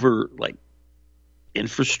sign over like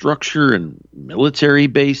infrastructure and military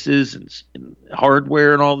bases and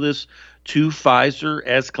hardware and all this to Pfizer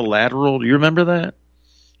as collateral. Do you remember that?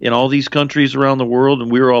 In all these countries around the world,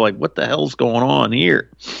 and we were all like, what the hell's going on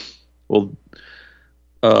here? Well,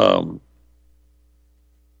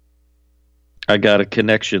 I got a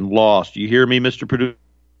connection lost. You hear me, Mr. Producer?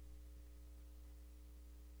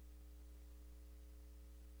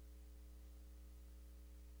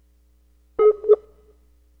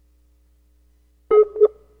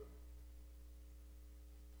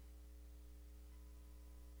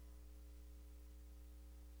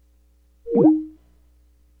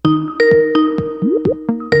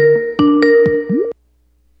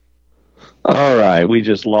 All right, we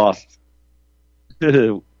just lost.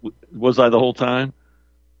 Was I the whole time?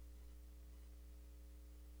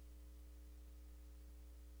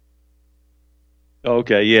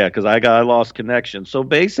 Okay, yeah, because I lost connection. So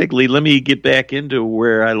basically, let me get back into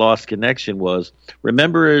where I lost connection was.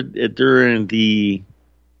 Remember during the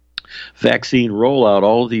vaccine rollout,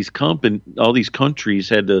 all these countries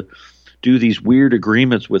had to do these weird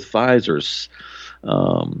agreements with Pfizer's,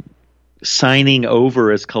 signing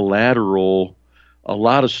over as collateral a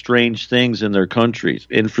lot of strange things in their countries,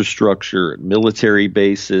 infrastructure, military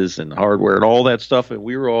bases, and hardware, and all that stuff. And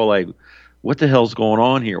we were all like, what the hell's going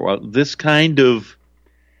on here? Well, this kind of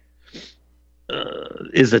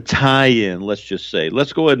is a tie-in, let's just say.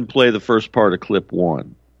 Let's go ahead and play the first part of clip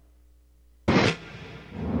 1.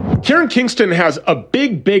 Karen Kingston has a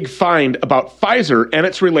big find about Pfizer and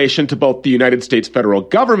its relation to both the United States federal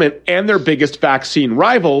government and their biggest vaccine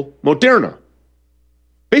rival, Moderna.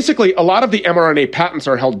 Basically, a lot of the mRNA patents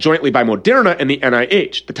are held jointly by Moderna and the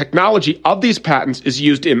NIH. The technology of these patents is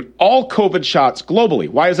used in all COVID shots globally.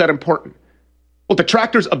 Why is that important? Well,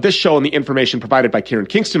 detractors of this show and the information provided by Karen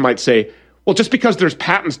Kingston might say, well, just because there's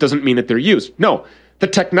patents doesn't mean that they're used. No, the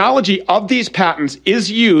technology of these patents is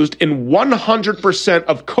used in 100%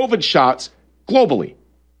 of COVID shots globally.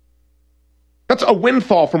 That's a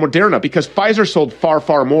windfall for Moderna because Pfizer sold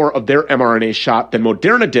far more of their mRNA shot than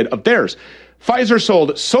Moderna did of theirs. Pfizer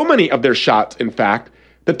sold so many of their shots, in fact,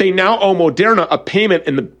 that they now owe Moderna a payment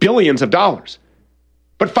in the billions of dollars.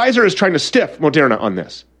 But Pfizer is trying to stiff Moderna on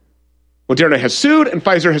this. Moderna has sued and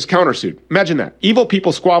Pfizer has countersued. Imagine that. Evil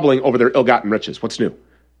people squabbling over their ill-gotten riches. What's new?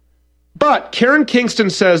 But Karen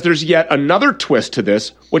Kingston says there's yet another twist to this,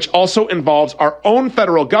 which also involves our own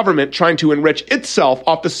federal government trying to enrich itself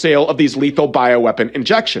off the sale of these lethal bioweapon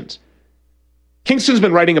injections. Kingston's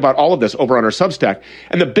been writing about all of this over on her Substack,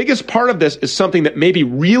 and the biggest part of this is something that may be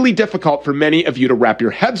really difficult for many of you to wrap your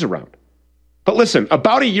heads around. But listen,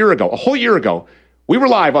 about a whole year ago, we were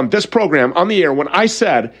live on this program on the air when I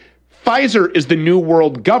said Pfizer is the new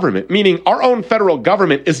world government, meaning our own federal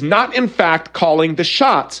government is not in fact calling the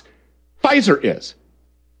shots. Pfizer is.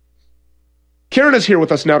 Karen is here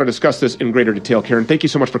with us now to discuss this in greater detail. Karen, thank you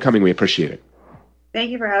so much for coming. We appreciate it.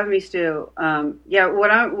 Thank you for having me, Stu.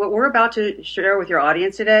 What we're about to share with your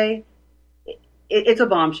audience today, it's a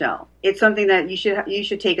bombshell. It's something that you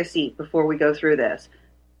should take a seat before we go through this.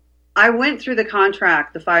 I went through the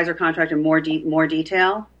Pfizer contract in more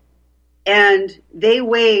detail, and they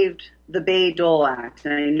waived the Bayh-Dole Act.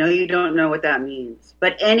 And I know you don't know what that means,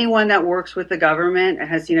 but anyone that works with the government and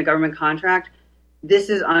has seen a government contract, this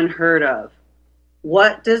is unheard of.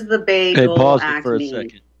 What does the Bayh-Dole Act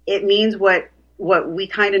mean? It means what we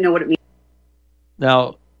kind of know what it means.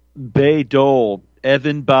 Now, Bayh-Dole,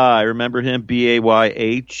 Evan Bayh, remember him,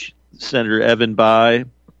 B-A-Y-H, Senator Evan Bayh,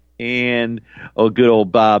 and good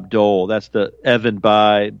old Bob Dole. That's the Evan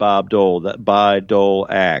Bayh, Bob Dole, that Bayh-Dole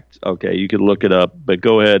Act. Okay, you can look it up, but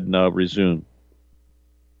go ahead and resume.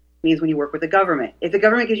 Means when you work with the government. If the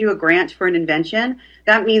government gives you a grant for an invention,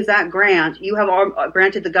 that means that grant, you have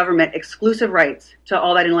granted the government exclusive rights to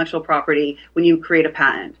all that intellectual property when you create a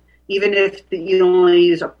patent, even if you only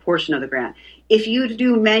use a portion of the grant. If you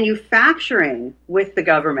do manufacturing with the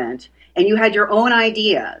government and you had your own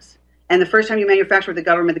ideas, and the first time you manufacture with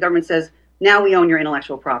the government says, now we own your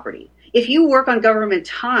intellectual property. If you work on government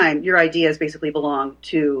time, your ideas basically belong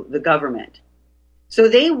to the government. So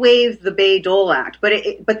they waived the Bayh-Dole Act,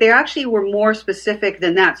 but they actually were more specific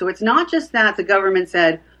than that. So it's not just that the government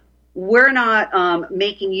said, we're not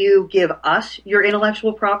making you give us your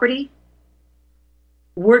intellectual property.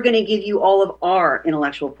 We're going to give you all of our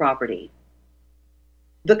intellectual property.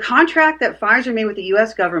 The contract that Pfizer made with the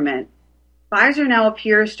U.S. government, Pfizer now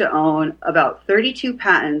appears to own about 32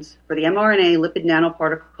 patents for the mRNA lipid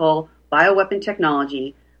nanoparticle bioweapon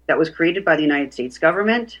technology that was created by the United States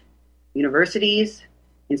government, universities,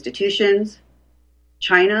 institutions,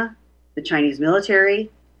 China, the Chinese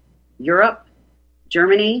military, Europe,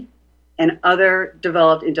 Germany, and other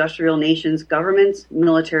developed industrial nations, governments,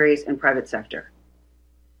 militaries, and private sector.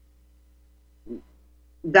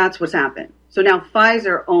 That's what's happened. So now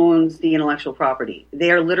Pfizer owns the intellectual property.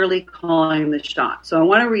 They are literally calling the shot. So I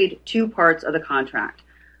want to read two parts of the contract.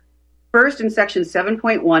 First, in section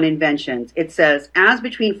 7.1, inventions, it says, as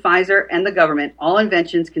between Pfizer and the government, all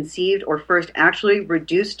inventions conceived or first actually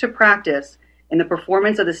reduced to practice in the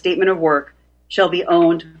performance of the statement of work shall be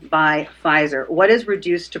owned by Pfizer. What does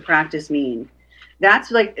reduced to practice mean?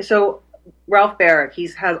 That's like, so Ralph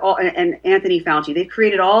Baric, has all, and Anthony Fauci, they've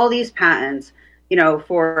created all these patents,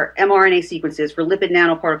 for mRNA sequences, for lipid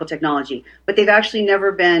nanoparticle technology, but they've actually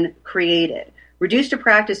never been created. Reduced to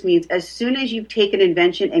practice means as soon as you take an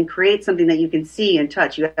invention and create something that you can see and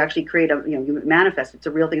touch, you actually create you manifest, it's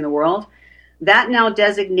a real thing in the world, that now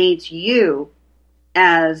designates you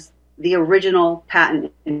as the original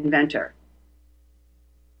patent inventor.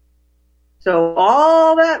 So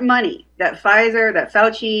all that money that Pfizer, that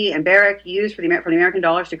Fauci and Baric used for the American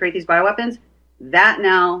dollars to create these bioweapons, that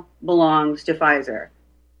now belongs to Pfizer.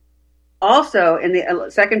 Also, in the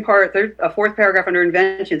second part, fourth paragraph under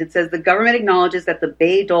inventions, it says the government acknowledges that the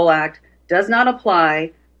Bayh-Dole Act does not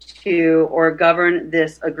apply to or govern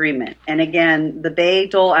this agreement. And again, the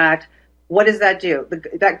Bayh-Dole Act, what does that do?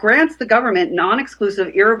 That grants the government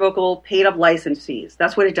non-exclusive, irrevocable, paid-up license fees.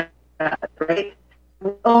 That's what it does, right?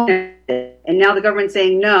 We own it. And now the government's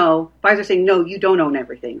saying no. Pfizer's saying no, you don't own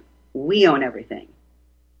everything. We own everything.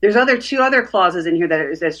 There's two other clauses in here that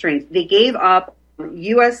are strange. They gave up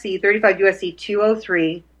USC 35 USC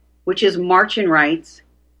 203, which is Marching rights,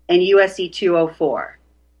 and USC 204.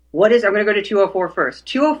 I'm going to go to 204 first.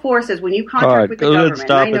 204 says when you contract with the government. Let's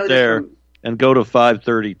stop it there and go to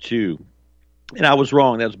 532. And I was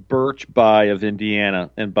wrong. That's Birch Bayh of Indiana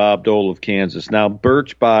and Bob Dole of Kansas. Now,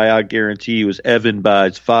 Birch Bayh, I guarantee you, is Evan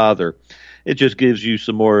Bayh's father. It just gives you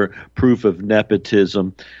some more proof of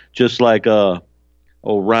nepotism, just like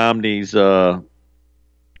Romney's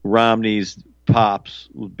pops,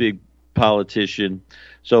 big politician.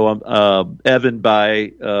 So Evan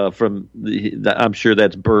Bayh I'm sure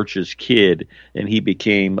that's Birch's kid, and he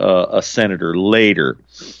became a senator later.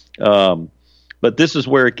 But this is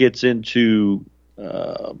where it gets into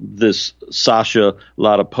this Sasha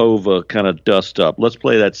Latipova kind of dust up. Let's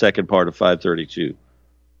play that second part of 532.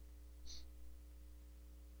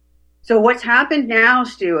 So what's happened now,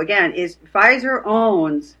 Stu, again, is Pfizer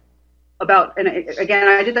owns and again,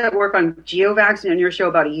 I did that work on GeoVax on your show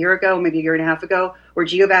about a year ago, maybe a year and a half ago, where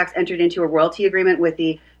GeoVax entered into a royalty agreement with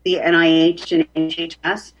the NIH and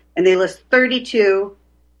HHS, and they list 32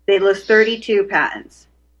 patents.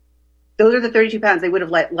 Those are the 32 patents they would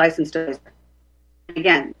have licensed to,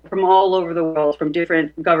 again, from all over the world, from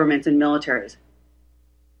different governments and militaries.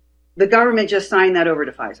 The government just signed that over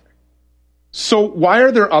to Pfizer. So why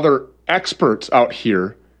are there other experts out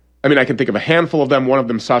here? I mean, I can think of a handful of them, one of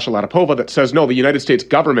them, Sasha Latipova, that says, no, the United States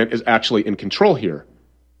government is actually in control here.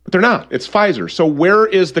 But they're not. It's Pfizer. So where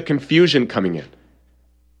is the confusion coming in?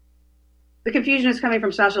 The confusion is coming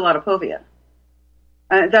from Sasha Latipova.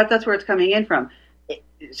 That's where it's coming in from.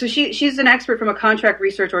 So she's an expert from a contract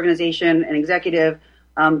research organization, an executive.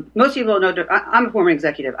 Most people know I'm a former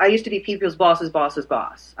executive. I used to be people's boss's boss's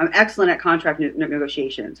boss. I'm excellent at contract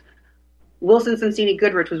negotiations. Wilson Sonsini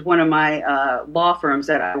Goodrich was one of my law firms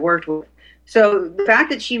that I worked with. So the fact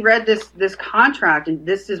that she read this contract, and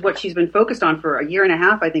this is what she's been focused on for a year and a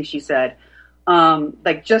half, I think she said,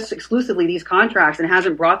 like just exclusively these contracts, and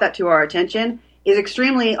hasn't brought that to our attention, is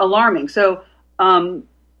extremely alarming. So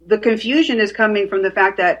the confusion is coming from the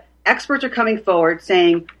fact that experts are coming forward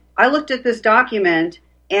saying, I looked at this document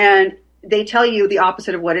and they tell you the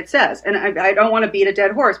opposite of what it says. And I don't want to beat a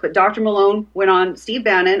dead horse, but Dr. Malone went on Steve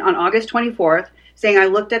Bannon on August 24th saying, I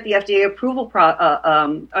looked at the FDA approval,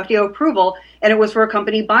 and it was for a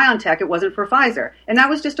company, BioNTech. It wasn't for Pfizer. And that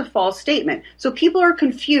was just a false statement. So people are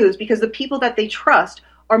confused because the people that they trust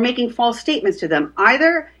are making false statements to them,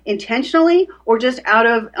 either intentionally or just out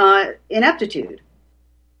of ineptitude.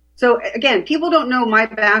 So again, people don't know my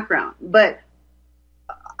background, but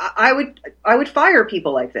I would fire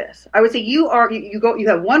people like this. I would say you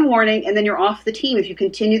have one warning and then you're off the team if you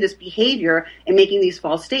continue this behavior and making these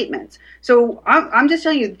false statements. So I'm just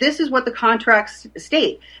telling you, this is what the contracts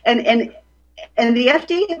state, and the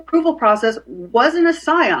FDA approval process wasn't a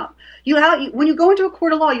psyop. When you go into a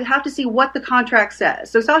court of law, you have to see what the contract says.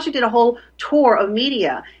 So Sasha did a whole tour of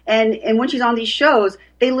media, and when she's on these shows,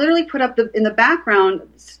 they literally put up in the background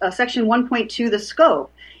section 1.2, the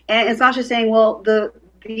scope, and Sasha's saying, well, the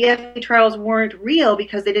FDA trials weren't real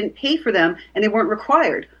because they didn't pay for them and they weren't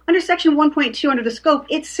required. Under section 1.2, under the scope,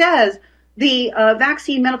 it says the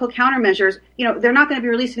vaccine medical countermeasures, they're not going to be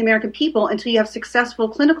released to the American people until you have successful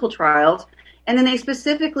clinical trials. And then they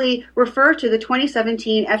specifically refer to the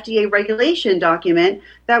 2017 FDA regulation document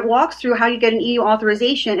that walks through how you get an EU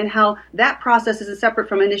authorization and how that process is separate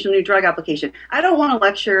from initial new drug application. I don't want to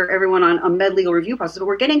lecture everyone on med legal review process, but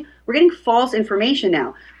we're getting false information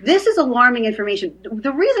now. This is alarming information.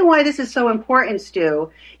 The reason why this is so important,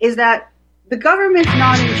 Stu, is that the government's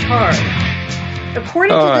not in charge.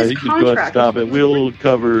 According to this contract, stop it. We'll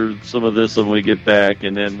cover some of this when we get back,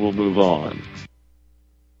 and then we'll move on.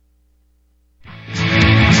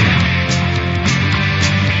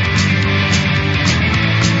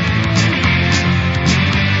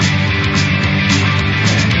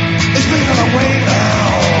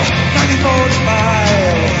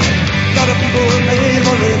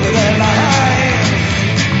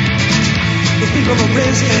 People are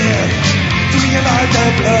risking to unite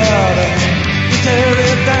their blood to tear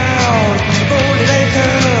it down before they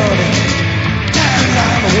could. Tear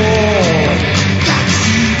down the wall, got to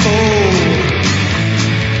see gold.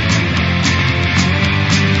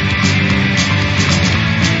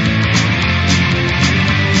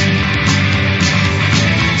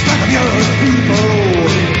 Stack of young people,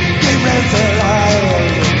 they rent their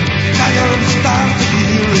lives. Now you're starting to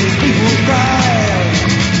hear these people cry.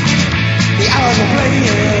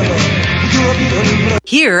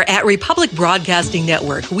 Here at Republic Broadcasting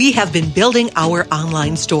Network, we have been building our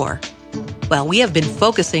online store. Well, we have been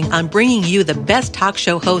focusing on bringing you the best talk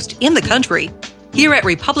show host in the country. Here at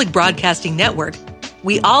Republic Broadcasting Network,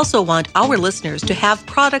 we also want our listeners to have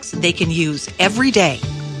products they can use every day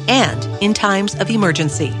and in times of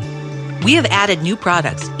emergency. We have added new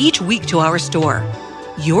products each week to our store.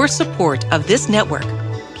 Your support of this network,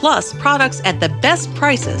 plus products at the best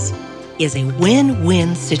prices, is a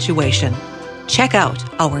win-win situation. Check out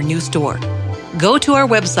our new store. Go to our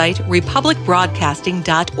website,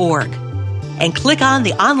 republicbroadcasting.org, and click on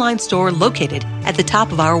the online store located at the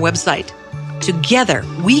top of our website. Together,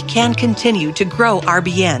 we can continue to grow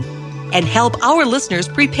RBN and help our listeners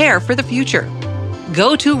prepare for the future.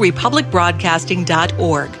 Go to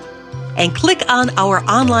republicbroadcasting.org and click on our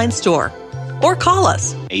online store or call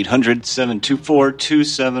us.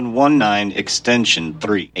 800-724-2719, extension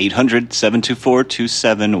 3.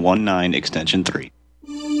 800-724-2719, extension 3.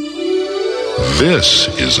 This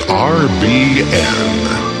is RBN,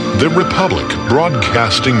 the Republic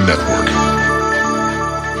Broadcasting Network.